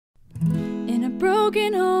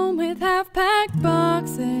broken home with half-packed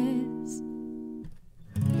boxes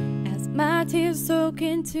as my tears soak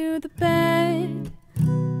into the bed.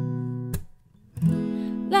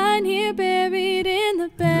 Lying here buried in the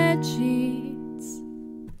bed sheets,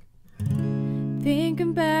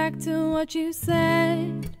 thinking back to what you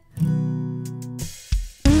said.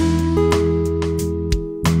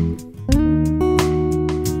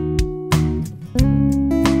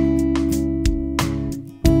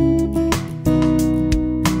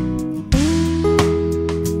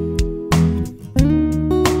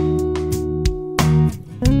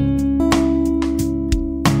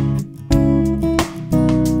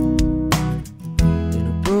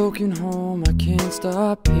 Home, I can't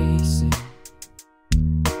stop pacing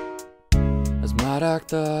as my dark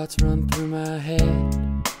thoughts run through my head.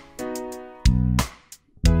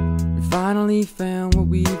 We finally found what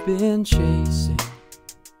we've been chasing,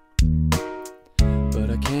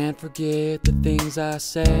 but I can't forget the things I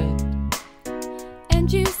said.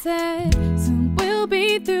 And you said, soon we'll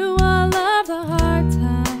be through all of the hard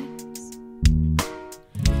times.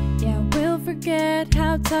 Yeah, we'll forget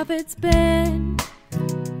how tough it's been,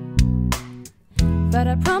 but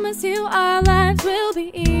I promise you our lives will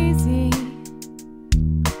be easy,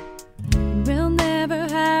 and we'll never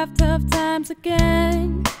have tough times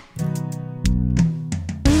again.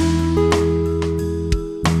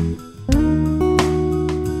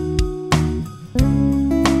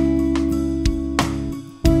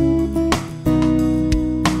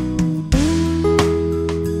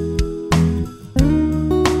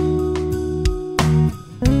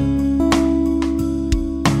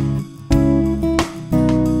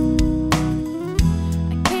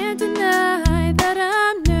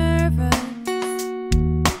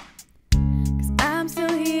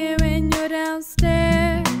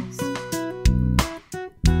 Downstairs,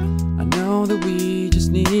 I know that we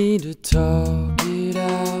just need to talk it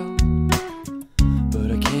out,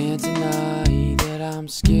 but I can't deny that I'm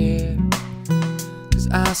scared. 'Cause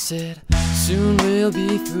I said soon we'll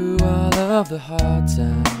be through all of the hard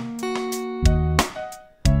times.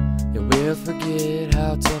 Yeah, we'll forget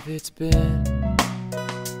how tough it's been.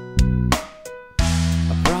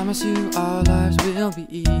 I promise you our lives will be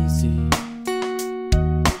easy,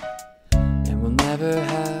 we'll never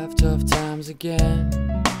have tough times again.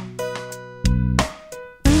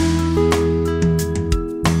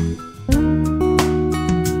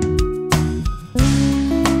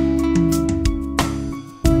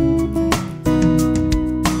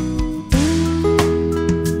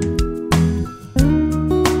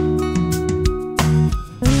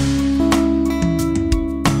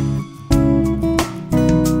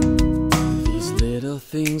 These little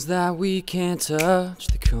things that we can't touch,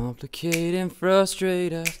 they complicate and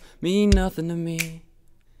frustrate us, mean nothing to me.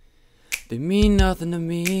 They mean nothing to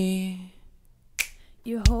me.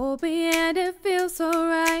 you hold me and it feels so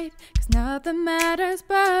right, 'cause nothing matters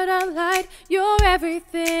but our light. You're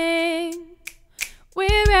everything,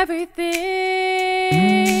 we're everything.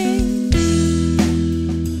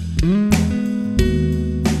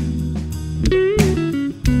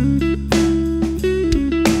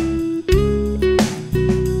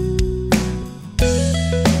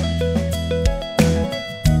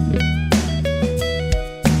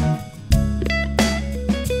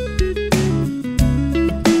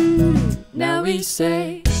 Now we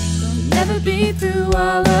say we'll never be through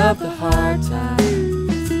all of the hard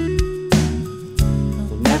times.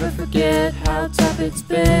 We'll never forget how tough it's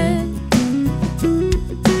been,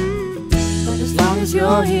 but as long as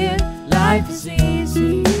you're here, life is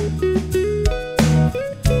easy.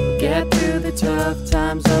 We'll get through the tough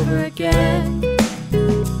times over again.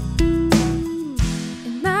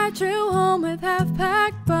 In my true home with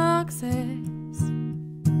half-packed boxes,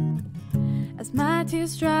 as my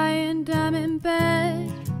tears dry and I'm in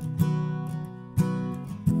bed,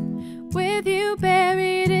 with you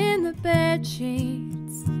buried in the bed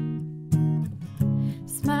sheets,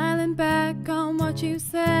 smiling back on what you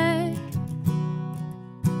said.